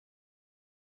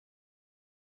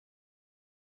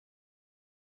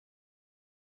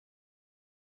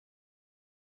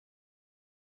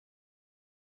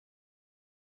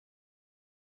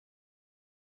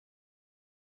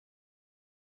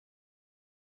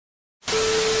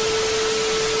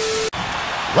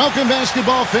Welcome,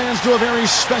 basketball fans, to a very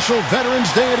special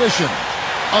Veterans Day edition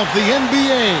of the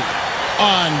NBA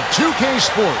on 2K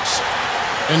Sports.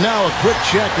 And now a quick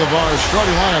check of our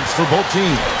starting lineups for both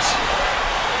teams.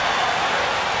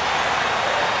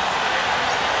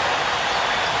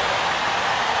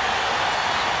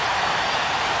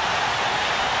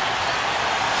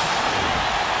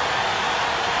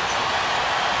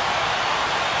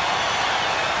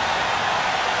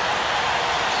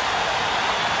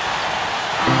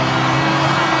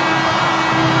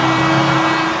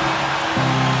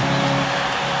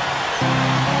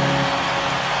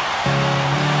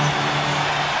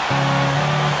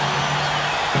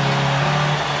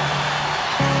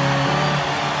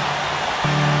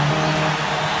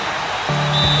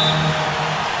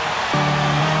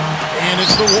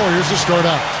 It's the Warriors to start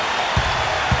out.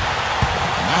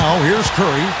 Now here's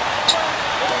Curry.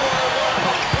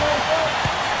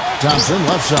 Thompson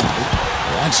left side.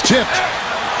 That's tipped.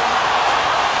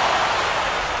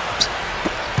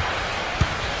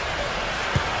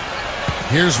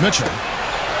 Here's Mitchell.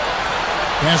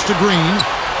 Pass to Green.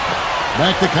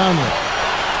 Back to Conley.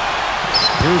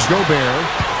 Here's Gobert.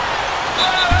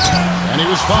 And he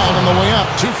was fouled on the way up.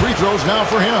 2 free throws now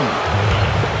for him.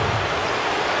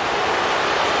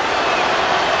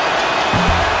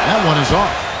 That one is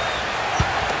off.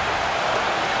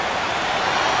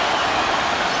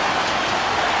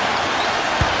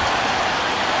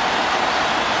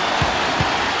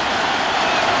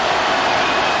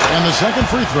 And the second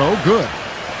free throw, good.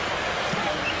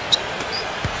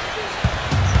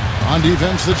 On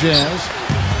defense, the Jazz.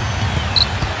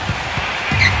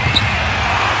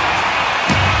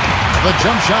 The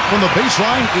jump shot from the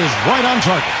baseline is right on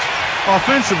target.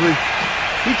 Offensively,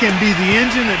 he can be the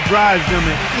engine that drives them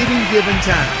at any given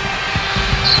time.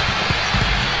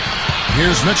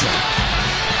 Here's Mitchell.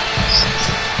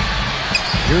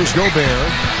 Here's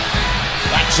Gobert.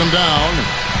 Backs him down.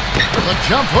 The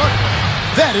jump hook.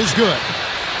 That is good.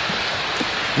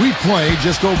 We play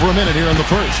just over a minute here in the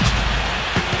first.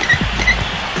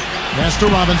 Pass to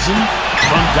Robinson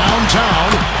from downtown,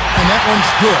 and that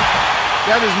one's good.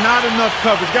 That is not enough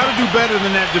coverage. Got to do better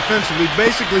than that defensively.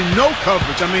 Basically no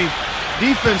coverage. I mean,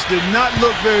 defense did not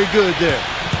look very good there.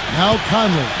 Now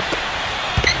Conley.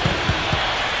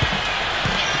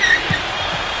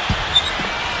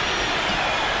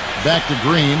 Back to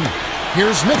Green.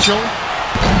 Here's Mitchell.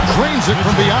 Drains it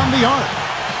from beyond the arc.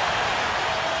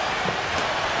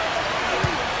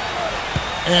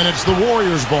 And it's the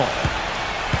Warriors' ball.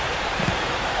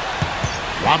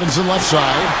 Robinson left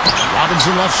side.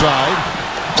 Robinson left side.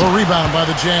 A rebound by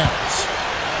the Jazz.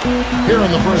 Here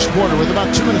in the first quarter with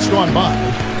about 2 minutes gone by.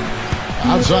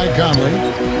 Outside Conley.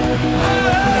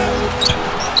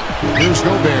 Here's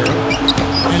Gobert.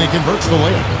 And he converts the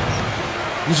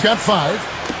layup. He's got 5.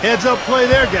 Heads up play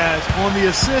there, guys, on the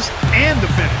assist and the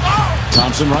finish.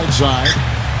 Thompson right side.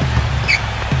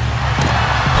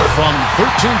 From 13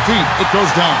 feet, it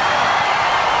goes down.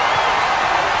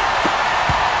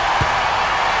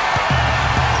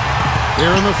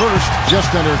 Here in the first,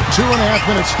 just under 2.5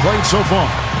 minutes played so far.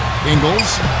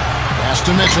 Ingles, pass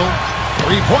to Mitchell,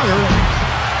 3-pointer.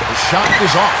 The shot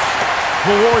is off.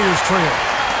 The Warriors trail.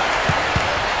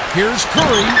 Here's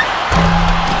Curry.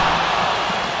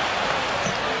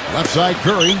 Left side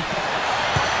Curry.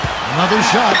 Another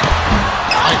shot.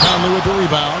 Conley with the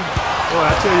rebound. Boy,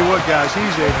 I tell you what, guys,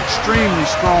 he's an extremely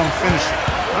strong finisher.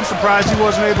 I'm surprised he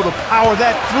wasn't able to power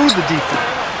that through the defense.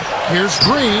 Here's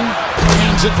Green.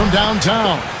 Hands it from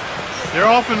downtown. They're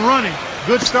off and running.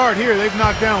 Good start here. They've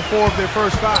knocked down 4 of their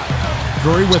first 5.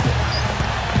 Curry with it.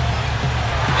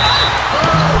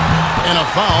 And a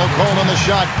foul called on the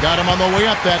shot. Got him on the way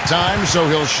up that time, so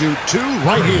he'll shoot 2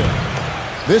 right here.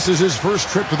 This is his first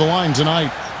trip to the line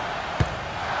tonight.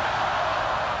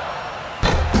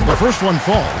 The first one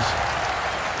falls.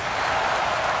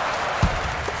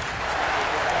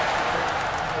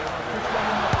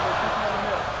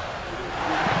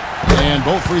 And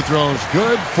both free throws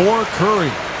good for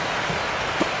Curry.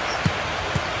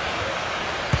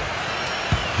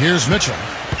 Here's Mitchell.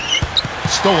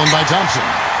 Stolen by Thompson.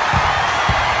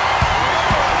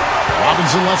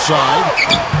 Robinson left side.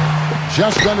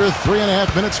 Just under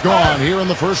 3.5 minutes gone here in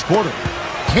the first quarter.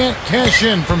 Can't cash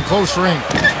in from close range.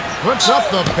 Puts up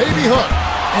the baby hook.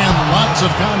 And lots of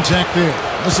contact there.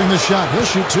 Missing the shot. He'll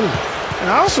shoot 2. And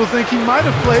I also think he might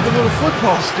have played a little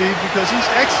football, Steve, because he's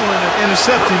excellent at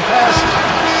intercepting passes.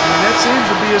 I mean, that seems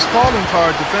to be his calling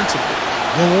card defensively.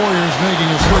 The Warriors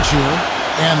making a switch here.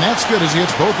 And that's good as he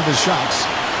hits both of his shots.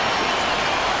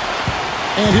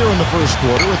 And here in the first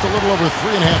quarter, with a little over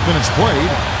 3.5 minutes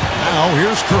played, now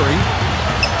here's Curry.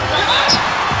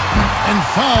 And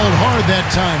fouled hard that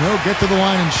time. He'll get to the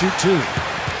line and shoot two.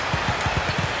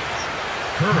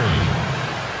 Curry.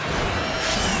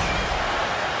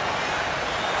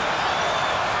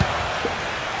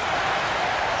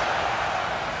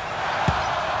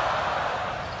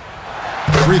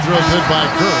 Free throw good by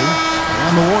Curry.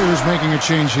 And the Warriors making a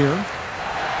change here.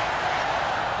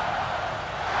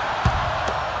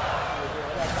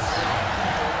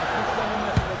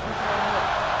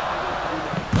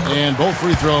 And both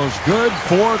free throws good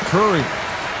for Curry.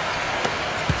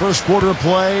 First quarter of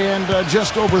play and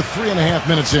just over 3.5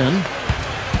 minutes in.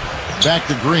 Back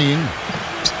to Green.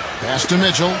 Pass to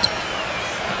Mitchell.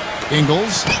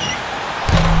 Ingles.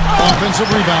 Offensive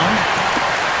rebound.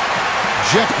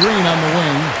 Jeff Green on the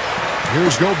wing.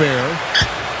 Here's Gobert.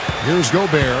 Here's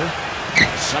Gobert.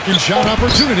 Second shot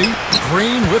opportunity.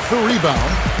 Green with the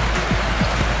rebound.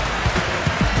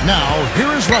 Now,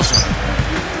 here is Russell.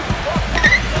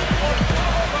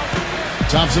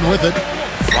 Thompson with it.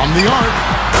 From the arc.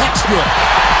 That's good.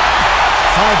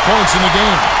 5 points in the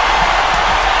game.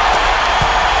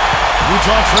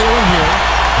 Utah trailing here.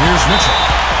 Here's Mitchell.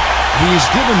 He's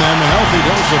given them a healthy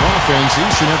dose of offense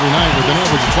each and every night with an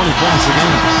average of 20 points a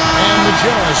game. And the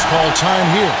Jazz call time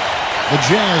here. The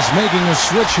Jazz making a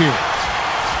switch here.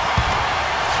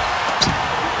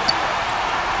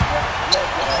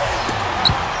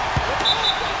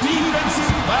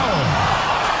 Defensive foul.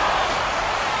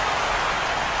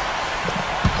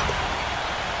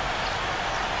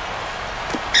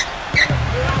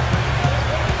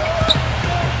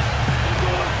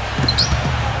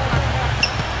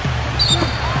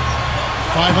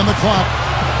 Five on the clock.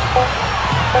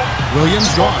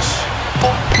 Williams-Goss.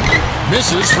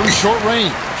 Misses from short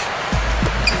range.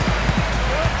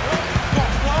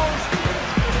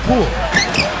 Poole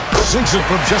sinks it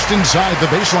from just inside the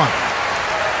baseline.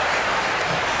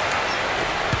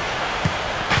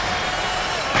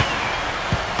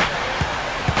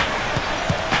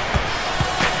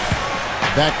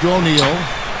 Back to O'Neal.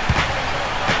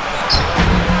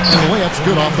 And the layup's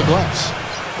good off the glass.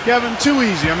 Kevin, too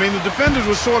easy. I mean, the defenders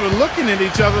were sort of looking at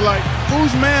each other like, whose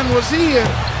man was he? And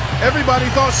everybody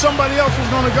thought somebody else was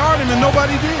going to guard him, and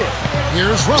nobody did.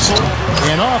 Here's Russell.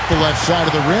 And off the left side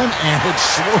of the rim, and it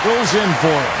swirls in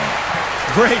for him.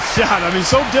 Great shot. I mean,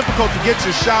 so difficult to get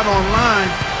your shot on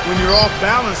line when you're off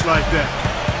balance like that.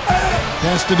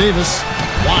 Pass to Davis.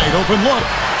 Wide open look.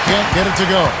 Can't get it to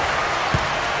go.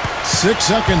 6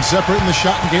 seconds separating the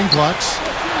shot and game clocks.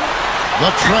 The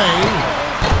tray.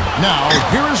 Now,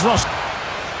 here is Russell.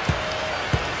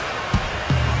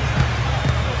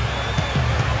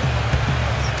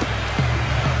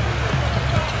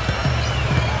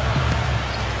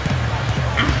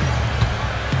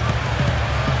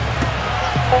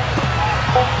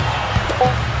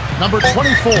 Number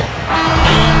 24.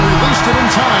 And released it in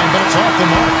time, but it's off the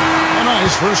mark. A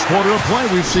nice first quarter of play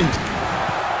we've seen.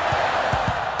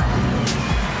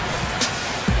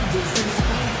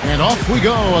 And off we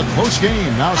go, a close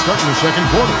game, now starting the second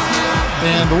quarter.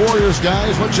 And the Warriors,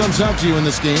 guys, what jumps out to you in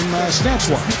this game,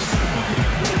 stats-wise?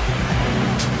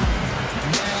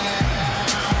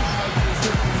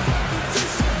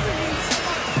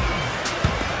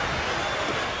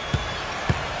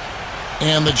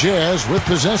 And the Jazz with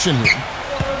possession here.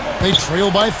 They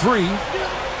trail by 3.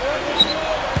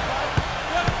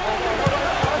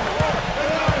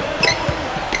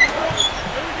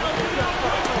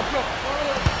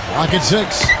 Clock at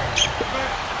 6.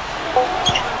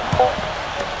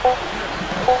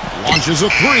 Launches a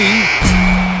 3.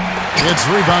 It's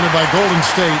rebounded by Golden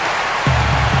State.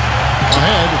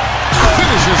 Ahead.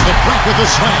 Finishes the break with a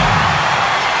slam.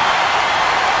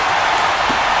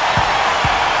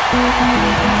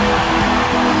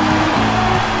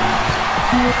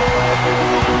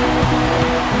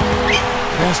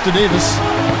 Pass to Davis.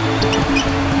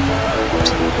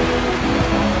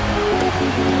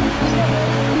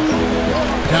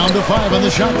 Down to 5 on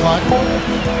the shot clock.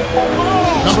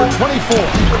 Number 24.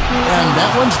 And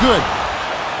that one's good.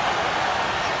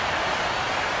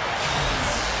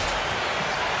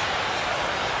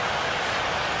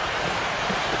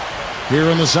 Here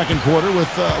in the second quarter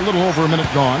with a little over a minute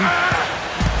gone.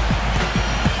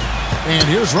 And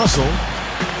here's Russell.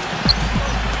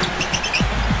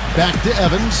 Back to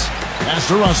Evans. Pass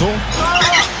to Russell.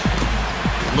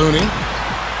 Looney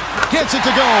gets it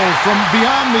to go from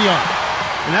beyond the arc.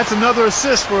 And that's another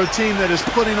assist for a team that is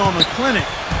putting on a clinic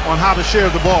on how to share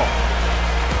the ball.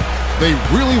 They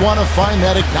really want to find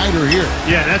that igniter here.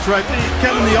 Yeah, that's right.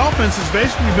 Kevin, the offense has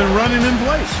basically been running in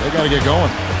place. They got to get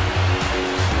going.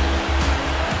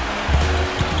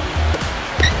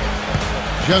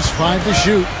 Just 5 to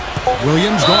shoot.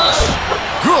 Williams-Goss.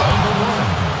 Good.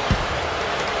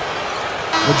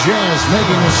 Jazz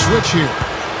making a switch here.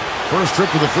 First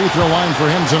trip to the free throw line for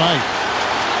him tonight.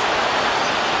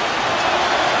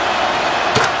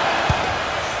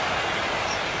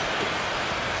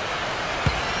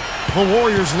 The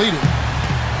Warriors lead it.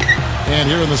 And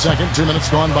here in the second, 2 minutes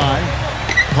gone by.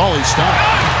 Paulie stop.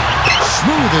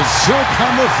 Smooth as silk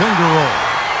on the finger roll.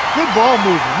 Good ball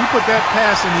movement. He put that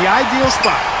pass in the ideal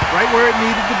spot, right where it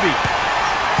needed to be.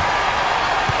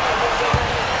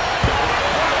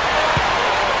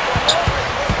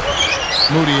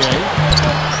 Moutier.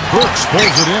 Brooks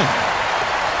pulls it in.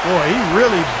 Boy, he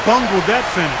really bungled that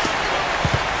finish.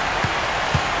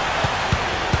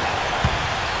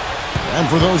 And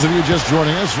for those of you just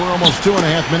joining us, we're almost 2.5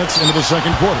 minutes into the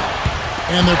second quarter.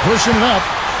 And they're pushing it up.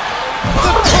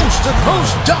 The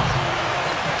coast-to-coast dunk.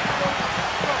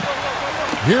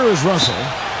 Here is Russell.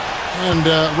 And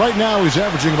right now he's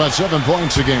averaging about 7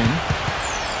 points a game.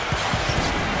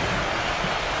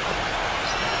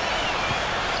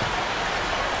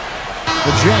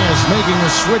 The Jazz making a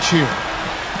switch here.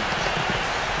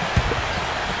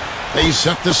 They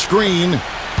set the screen.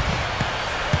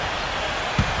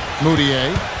 Moutier.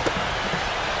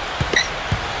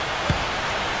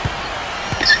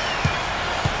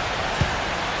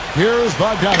 Here's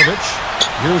Bogdanovich.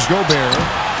 Here's Gobert.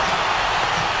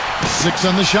 6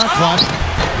 on the shot clock.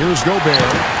 Here's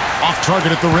Gobert. Off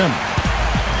target at the rim.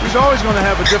 He's always going to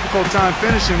have a difficult time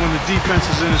finishing when the defense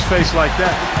is in his face like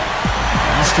that.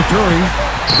 Pass to Curry.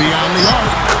 Beyond the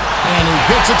arc. And he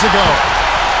gets it to go.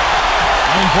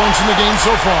 9 points in the game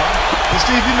so far. And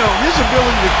Steve, you know, his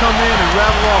ability to come in and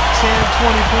rattle off 10,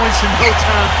 20 points in no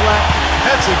time flat,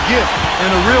 that's a gift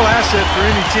and a real asset for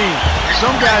any team.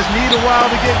 Some guys need a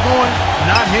while to get going,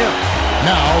 not him.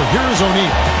 Now, here's O'Neal.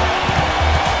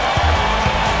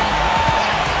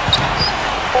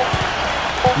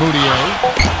 Moutier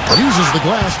uses the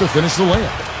glass to finish the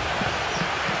layup.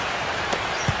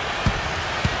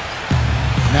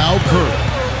 Now Curry.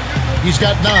 He's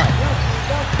got 9.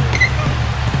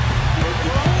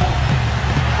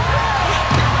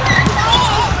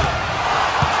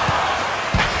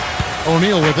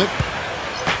 O'Neal with it.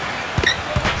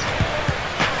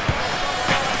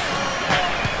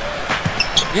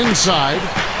 Inside.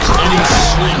 And he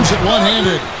slams it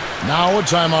one-handed. Now a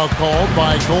timeout called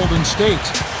by Golden State.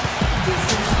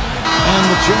 And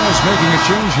the Jazz making a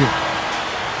change here.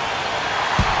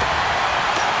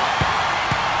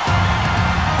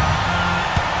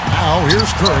 Now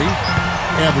here's Curry.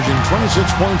 Averaging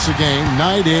 26 points a game.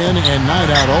 Night in and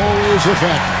night out. Always a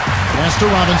factor. Pass to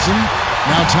Robinson.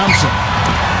 Now Thompson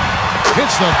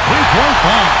hits the three-point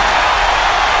bomb.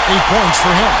 8 points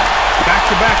for him.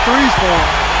 Back-to-back threes for him.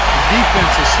 The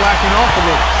defense is slacking off a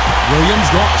little.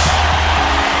 Williams-Goss.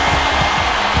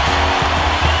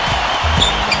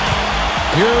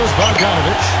 Here's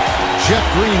Bogdanovich. Jeff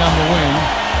Green on the wing.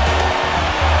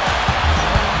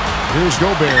 Here's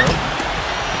Gobert.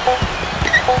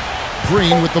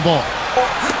 Green with the ball.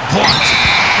 Blocked.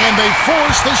 And they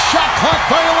force the shot clock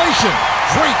violation.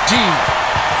 Great team.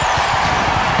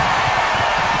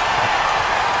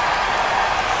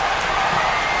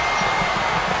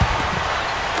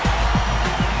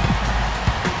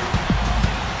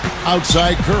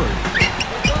 Outside Curry.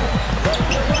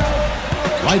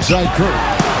 Right side Curry.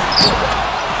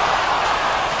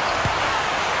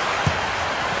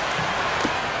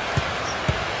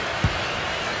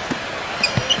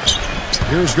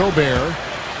 Here's Gobert.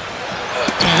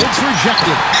 And it's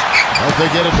rejected. But they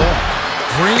get it back.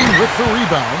 Green with the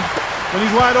rebound. When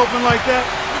he's wide open like that,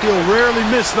 he'll rarely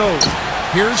miss those.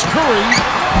 Here's Curry.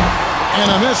 And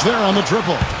a miss there on the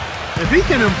triple. If he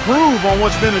can improve on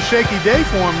what's been a shaky day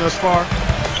for him thus far,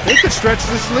 they could stretch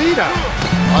this lead out.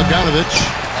 Bogdanovich.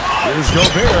 Here's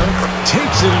Gobert.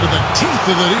 Takes it into the teeth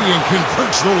of the knee and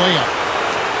converts the layup.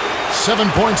 7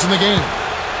 points in the game.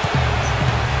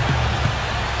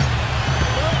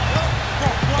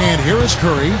 And here is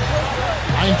Curry.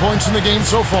 9 points in the game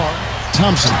so far.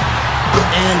 Thompson.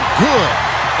 And good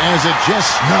as it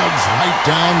just snugs right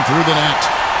down through the net.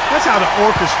 That's how to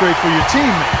orchestrate for your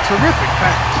teammate. Terrific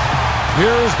pass.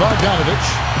 Here's Bogdanovich.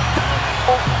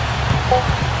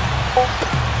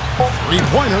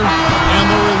 Three-pointer. And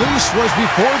the release was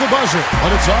before the buzzer,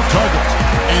 but it's off target.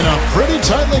 And a pretty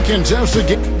tightly contested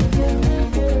game.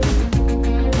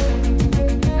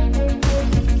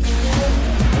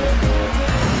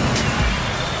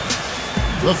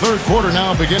 The third quarter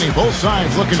now beginning. Both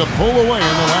sides looking to pull away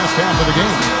in the last half of the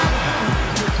game.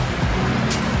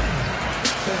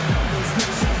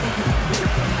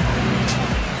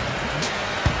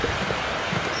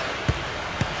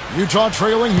 Utah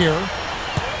trailing here.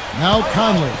 Now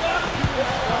Conley.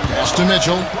 Pass to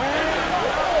Mitchell.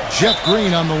 Jeff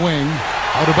Green on the wing.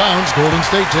 Out of bounds, Golden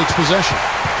State takes possession.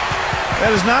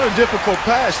 That is not a difficult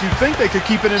pass. You'd think they could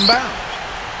keep it in bounds.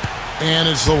 And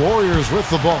it's the Warriors with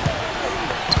the ball.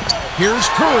 Here's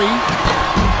Curry.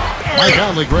 Mike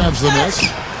Conley grabs the miss.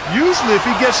 Usually if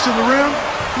he gets to the rim,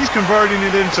 he's converting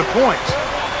it into points.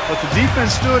 But the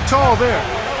defense stood tall there.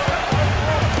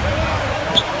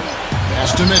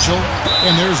 Pass to Mitchell.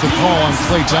 And there's the call on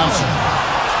Klay Thompson.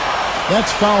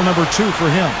 That's foul number 2 for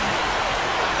him.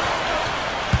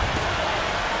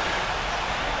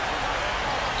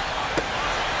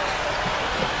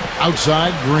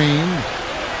 Outside, Green.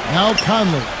 Now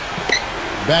Conley.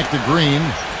 Back to Green.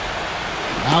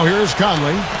 Now here's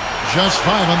Conley. Just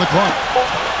 5 on the clock.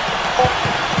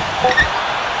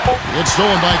 It's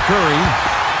stolen by Curry.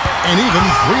 And even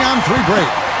 3-on-3 break.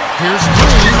 Here's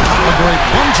Green. A great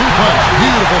 1-2 punch.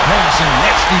 Beautiful pass and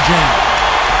nasty jam.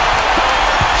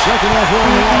 Second half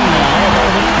rolling along now.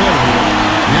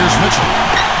 Here's Mitchell.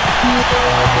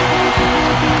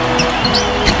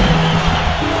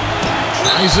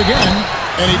 Tries again.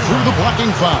 And he drew the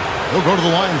blocking foul. He'll go to the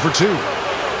line for 2.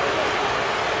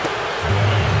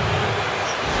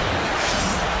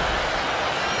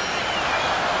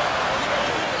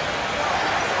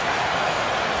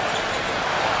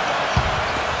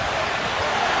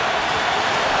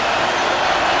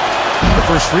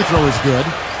 First free throw is good.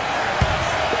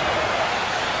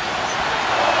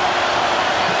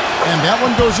 And that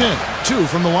one goes in. 2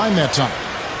 from the line that time.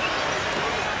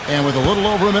 And with a little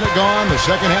over a minute gone, the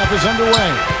second half is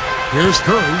underway. Here's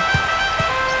Curry.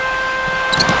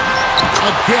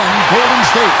 Again, Golden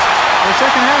State. The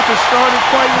second half has started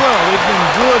quite well. They've been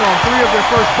good on 3 of their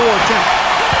first 4 attempts.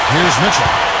 Here's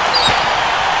Mitchell.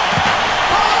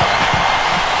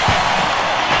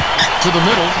 To the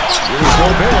middle. Here's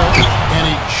Gobert. And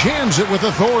he jams it with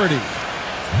authority.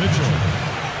 Mitchell.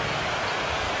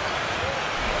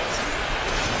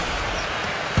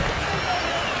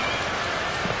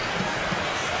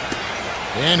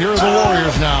 And here are the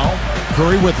Warriors now.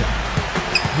 Curry with it.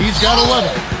 He's got 11.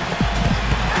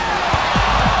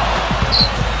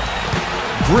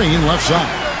 Green left side.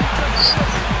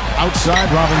 Outside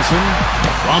Robinson.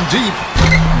 From deep.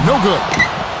 No good.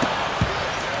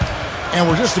 And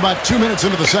we're just about 2 minutes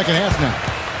into the second half now.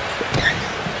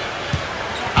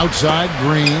 Outside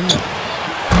Green.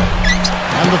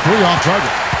 And the 3 off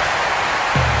target.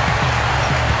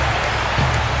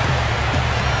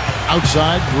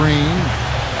 Outside Green.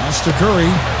 Pass to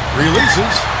Curry.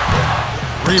 Releases.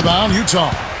 Rebound,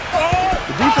 Utah.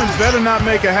 The defense better not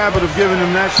make a habit of giving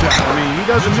him that shot. I mean, he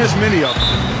doesn't miss many of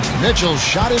them. Mitchell's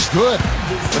shot is good.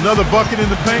 Another bucket in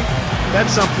the paint.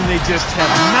 That's something they just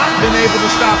have not been able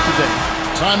to stop today.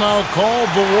 Timeout called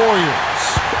the Warriors.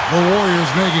 The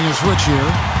Warriors making a switch here.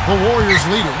 The Warriors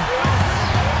leading.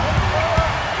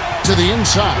 To the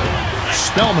inside.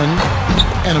 Spellman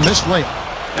and a missed layup.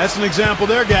 That's an example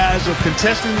there, guys, of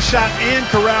contesting the shot and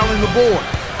corralling the board.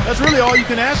 That's really all you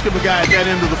can ask of a guy at that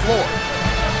end of the floor.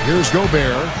 Here's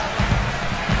Gobert.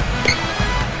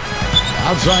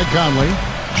 Outside Conley.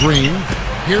 Green.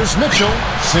 Here's Mitchell.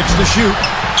 6 to shoot.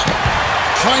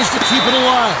 Tries to keep it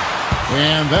alive.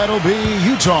 And that'll be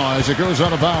Utah as it goes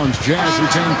out of bounds. Jazz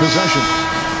retain possession.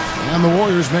 And the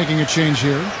Warriors making a change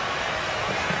here.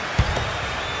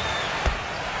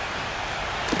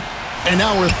 And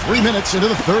now we're 3 minutes into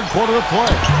the third quarter of play.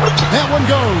 That one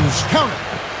goes. Count it.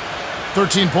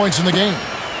 13 points in the game.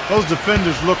 Those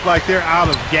defenders look like they're out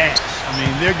of gas. I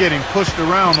mean, they're getting pushed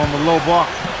around on the low block.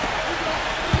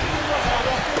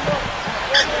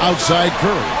 Outside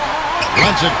Curry.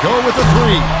 Lets it go with a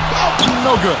 3.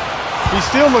 No good. He's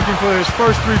still looking for his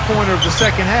first 3-pointer of the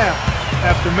second half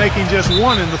after making just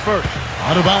 1 in the first.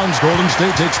 Out of bounds, Golden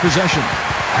State takes possession.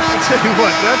 I'll tell you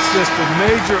what, that's just a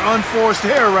major unforced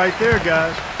error right there,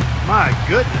 guys. My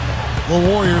goodness. The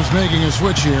Warriors making a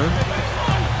switch here.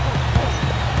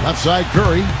 Left side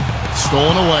Curry.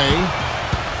 Stolen away.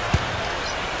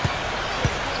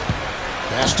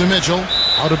 Pass to Mitchell.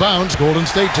 Out of bounds, Golden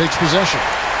State takes possession.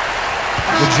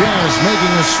 The Jazz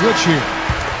making a switch here.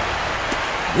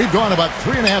 We've gone about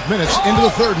 3.5 minutes into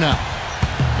the third now.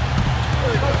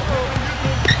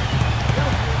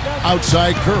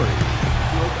 Outside Curry.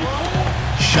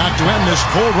 Shot to end this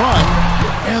cold run.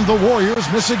 And the Warriors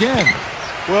miss again.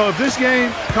 Well, if this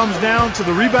game comes down to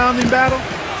the rebounding battle,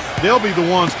 they'll be the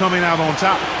ones coming out on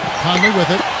top. Conley with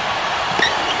it.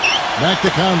 Back to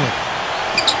Conley.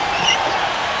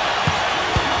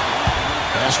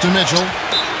 Pass to Mitchell.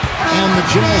 And the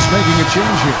Jazz making a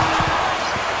change here.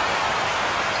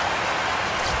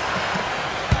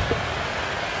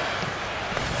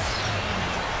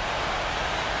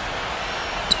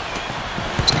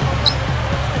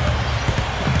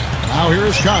 here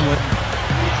is Conley.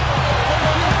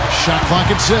 Shot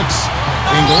clock at 6.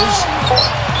 Ingles.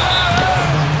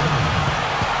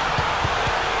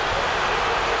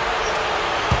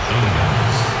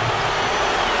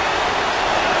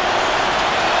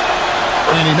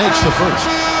 And he makes the first.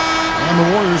 And the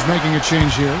Warriors making a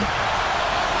change here.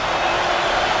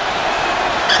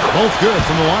 Both good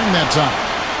from the line that time.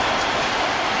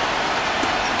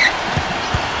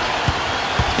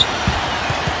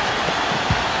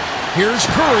 Here's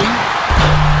Curry.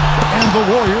 And the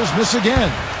Warriors miss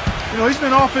again. You know, he's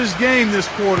been off his game this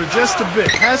quarter just a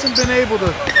bit. Hasn't been able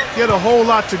to get a whole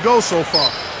lot to go so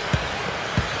far.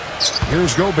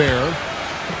 Here's Gobert.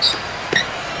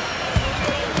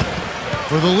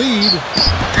 For the lead.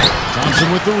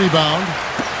 Thompson with the rebound.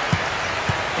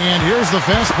 And here's the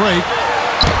fast break.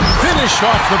 Finish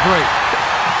off the break.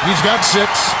 He's got 6.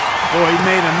 Boy, he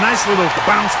made a nice little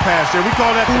bounce pass there. We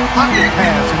call that the pocket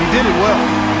pass, and he did it well.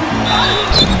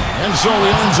 And so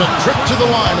he earns a trip to the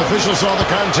line. Officials saw the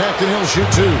contact, and he'll shoot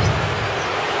 2.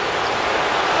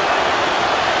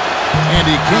 And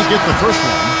he can't get the first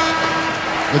one.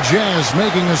 The Jazz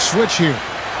making a switch here.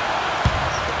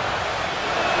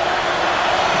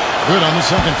 Good on the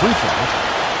second free throw.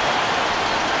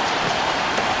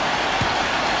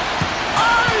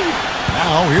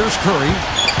 Now here's Curry.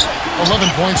 11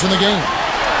 points in the game.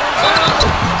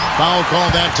 Foul call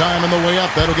that time on the way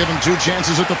up. That'll give him 2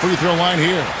 chances at the free throw line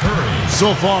here.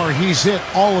 So far, he's hit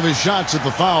all of his shots at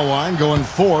the foul line, going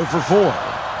 4 for 4.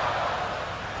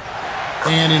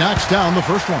 And he knocks down the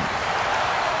first one.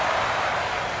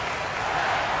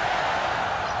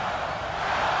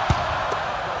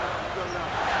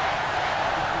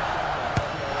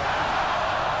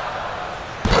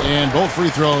 And both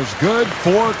free throws good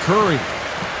for Curry.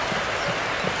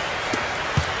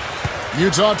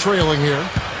 Utah trailing here.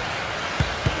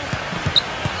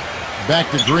 Back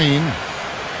to Green.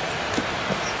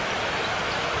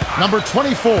 Number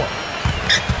 24.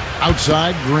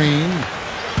 Outside, Green.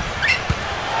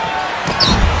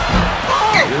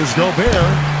 Here's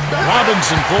Gobert.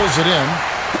 Robinson pulls it in.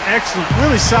 Excellent.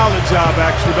 Really solid job,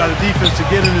 actually, by the defense to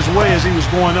get in his way as he was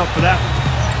going up for that one.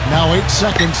 Now 8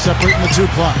 seconds separating the 2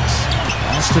 clocks.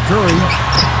 Pass to Curry.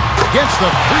 Gets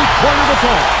the three-pointer to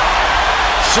fall.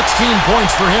 16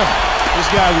 points for him. This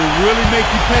guy will really make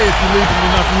you pay if you leave him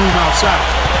enough room outside.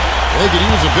 They could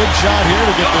use a big shot here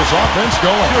to get this offense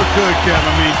going. Sure could, Kev.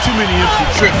 I mean, too many empty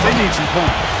trips. They need some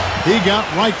points. He got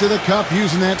right to the cup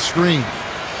using that screen.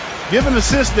 Give an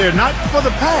assist there, not for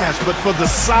the pass, but for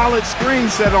the solid screen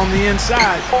set on the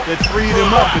inside that freed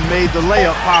him up and made the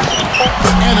layup possible.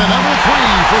 And another 3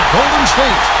 for Golden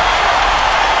State.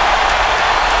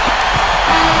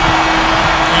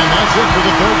 And that's it for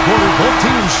the third quarter. Both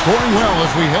teams scoring well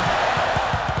as we hit.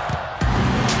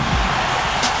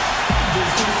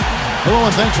 Hello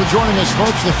and thanks for joining us,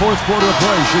 folks. The fourth quarter of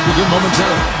play should begin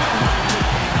momentarily.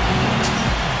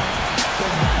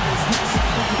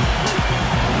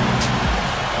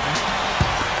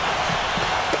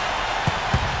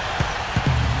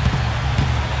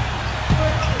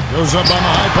 Goes up on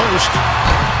the high post.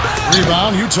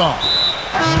 Rebound, Utah.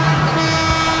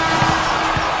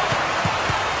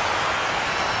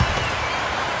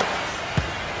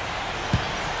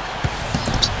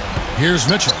 Here's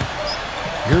Mitchell.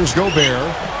 Here's Gobert.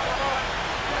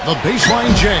 The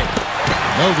baseline J.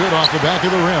 No good off the back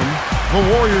of the rim. The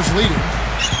Warriors leading.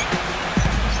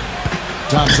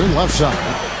 Thompson, left side.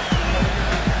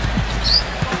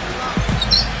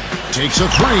 Takes a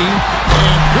 3,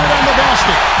 and good on the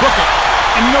basket. Book it.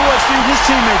 And you know what, Steve? His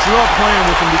teammates love playing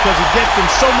with him because he gets them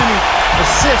so many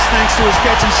assists thanks to his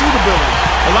catch and shoot ability.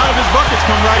 A lot of his buckets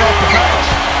come right off the pass.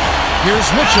 Here's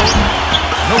Mitchell.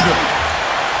 No good.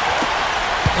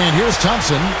 And here's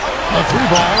Thompson. A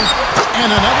 3-ball.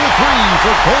 And another 3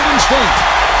 for Golden State.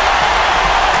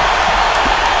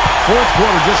 Fourth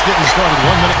quarter just getting started.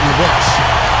 1 minute in the books.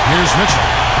 Here's Mitchell.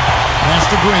 Pass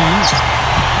to Green.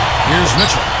 Here's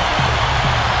Mitchell.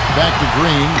 Back to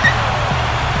Green.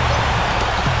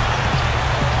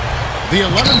 The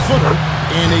 11-footer,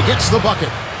 and he gets the bucket.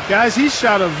 Guys, he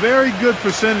shot a very good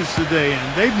percentage today, and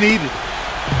they've needed it.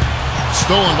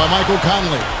 Stolen by Michael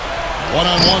Conley.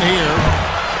 One-on-one here.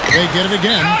 They get it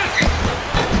again.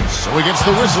 So he gets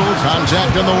the whistle.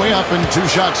 Contact on the way up, and 2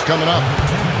 shots coming up.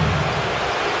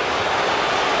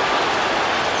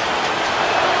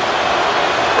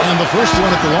 And the first one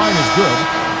at the line is good.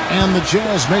 And the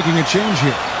Jazz making a change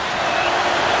here.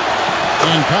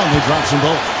 And Conley drops them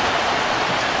both.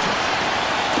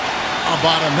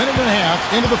 About a minute and a half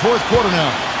into the fourth quarter now.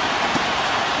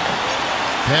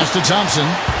 Pass to Thompson.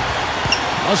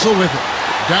 Russell with it.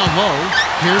 Down low.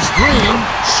 Here's Green.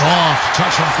 Soft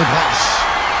touch off the glass.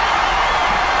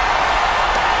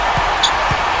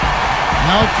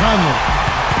 Now Conley.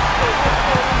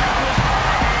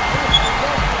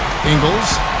 Ingles.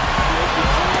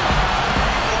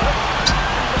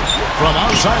 From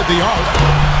outside the arc.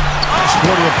 Last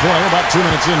quarter of play, about 2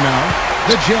 minutes in now.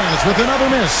 The Jazz with another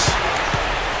miss.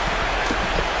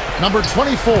 Number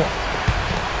 24.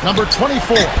 Number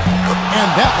 24. And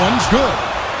that one's good.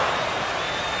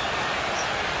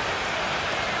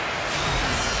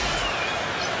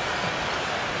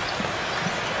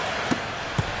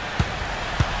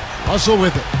 Russell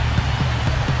with it.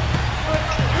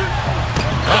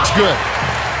 That's good.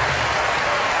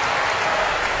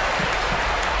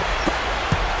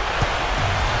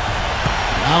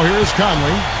 Now here's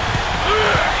Conley.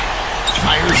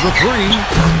 Fires the three.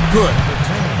 Good.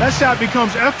 That shot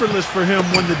becomes effortless for him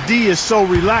when the D is so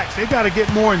relaxed. They got to get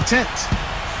more intense.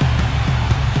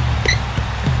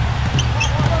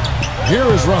 Here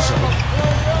is Russell.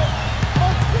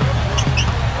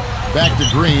 Back to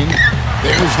Green.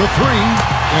 There's the three,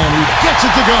 and he gets it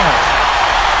to go.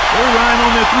 They're relying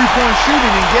on their three-point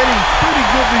shooting and getting pretty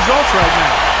good results right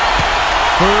now.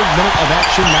 3rd minute of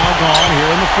action now gone here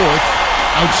in the 4th.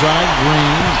 Outside,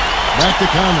 Green. Back to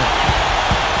Conley.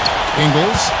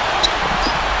 Ingles.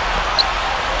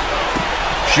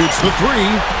 Shoots the three.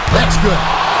 That's good.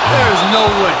 There's no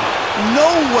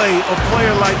way a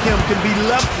player like him can be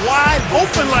left wide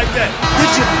open like that. Did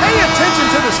you pay attention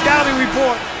to the scouting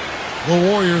report? The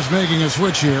Warriors making a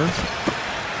switch here.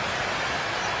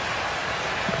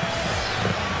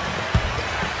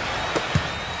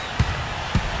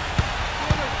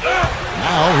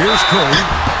 Now here's Curry.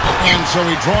 And so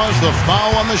he draws the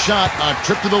foul on the shot. A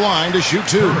trip to the line to shoot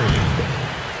 2.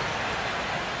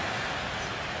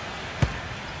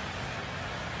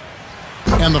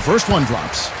 And the first one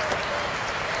drops.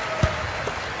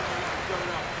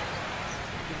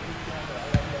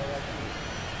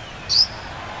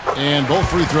 And both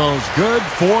free throws good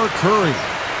for Curry.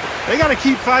 They got to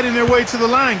keep fighting their way to the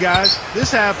line, guys.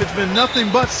 This half, it's been nothing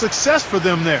but success for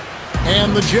them there.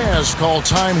 And the Jazz call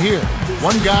time here.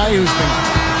 One guy who's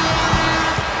been...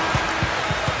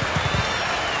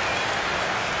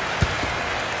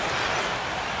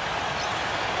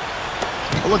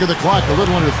 Look at the clock, a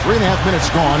little under 3.5 minutes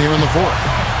gone here in the 4th.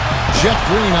 Jeff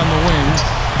Green on the wing.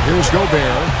 Here's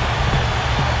Gobert.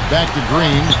 Back to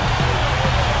Green.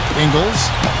 Ingles.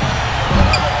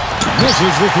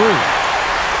 Misses the three.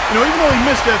 You know, even though he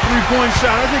missed that three-point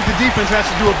shot, I think the defense has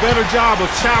to do a better job of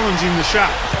challenging the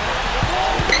shot.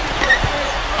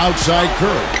 Outside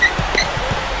Curry.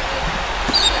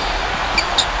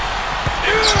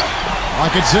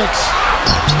 Lock at 6.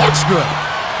 That's good.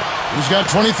 He's got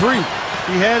 23.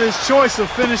 He had his choice of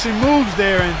finishing moves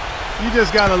there, and you just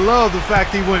got to love the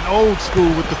fact he went old school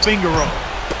with the finger roll.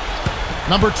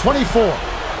 Number 24.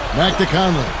 Back to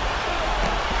Conley.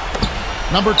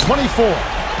 Number 24.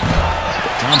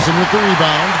 Johnson with the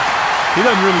rebound. He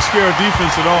doesn't really scare a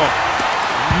defense at all.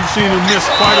 You've seen him miss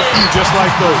quite a few just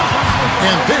like those.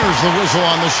 And there's the whistle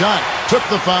on the shot. Took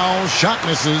the foul. Shot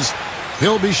misses.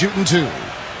 He'll be shooting 2.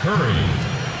 Curry.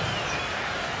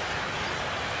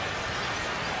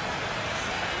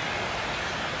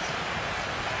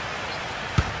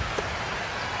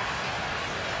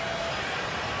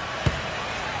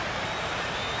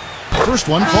 First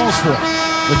one falls for him.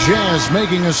 The Jazz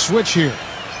making a switch here.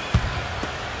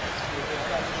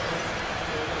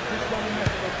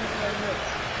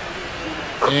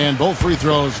 And both free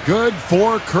throws good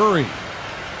for Curry.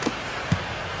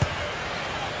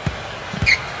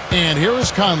 And here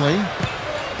is Conley.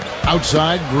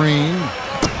 Outside Green.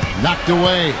 Knocked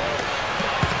away.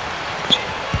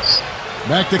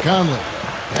 Back to Conley.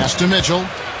 Pass to Mitchell.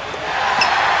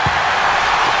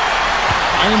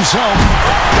 By himself.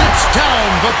 That's down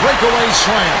the breakaway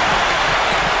slam.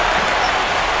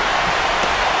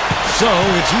 So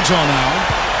it's Utah now.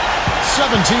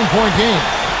 17-point game.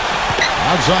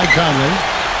 Outside Conley.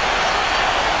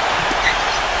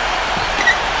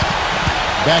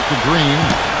 Back to Green.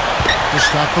 To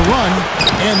stop the run.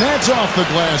 And that's off the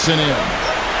glass and in.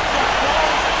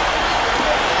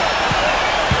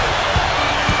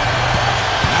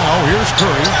 Now here's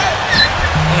Curry.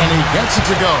 And he gets it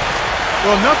to go.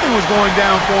 Well, nothing was going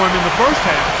down for him in the first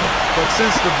half, but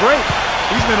since the break,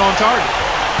 he's been on target.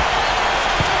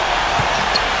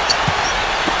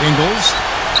 Ingles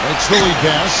makes the lead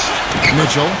pass.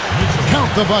 Mitchell, count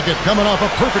the bucket, coming off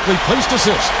a perfectly placed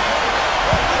assist.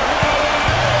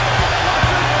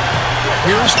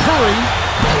 Here's Curry.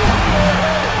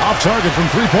 Off target from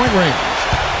three-point range.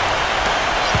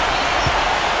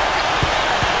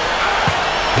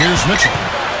 Here's Mitchell.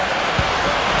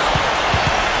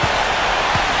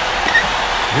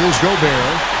 Here's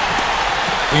Gobert.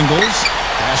 Ingles.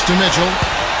 Pass to Mitchell.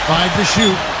 5 to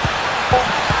shoot.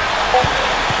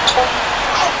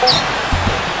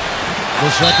 The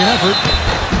second effort.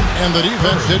 And the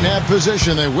defense didn't have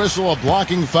position. They whistle a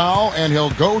blocking foul, and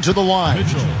he'll go to the line.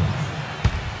 Mitchell.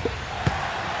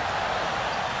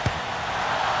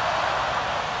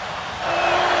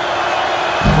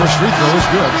 First free throw is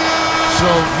good. So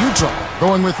Utah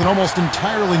going with an almost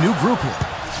entirely new group here.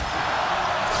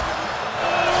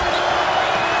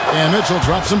 And Mitchell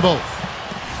drops them both.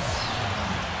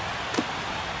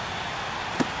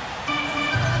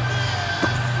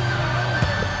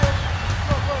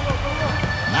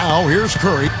 Now here's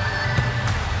Curry.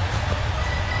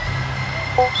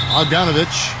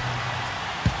 Bogdanovich.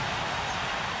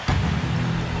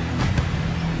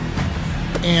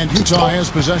 And Utah has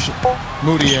possession.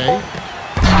 Moutier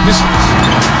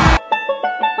misses.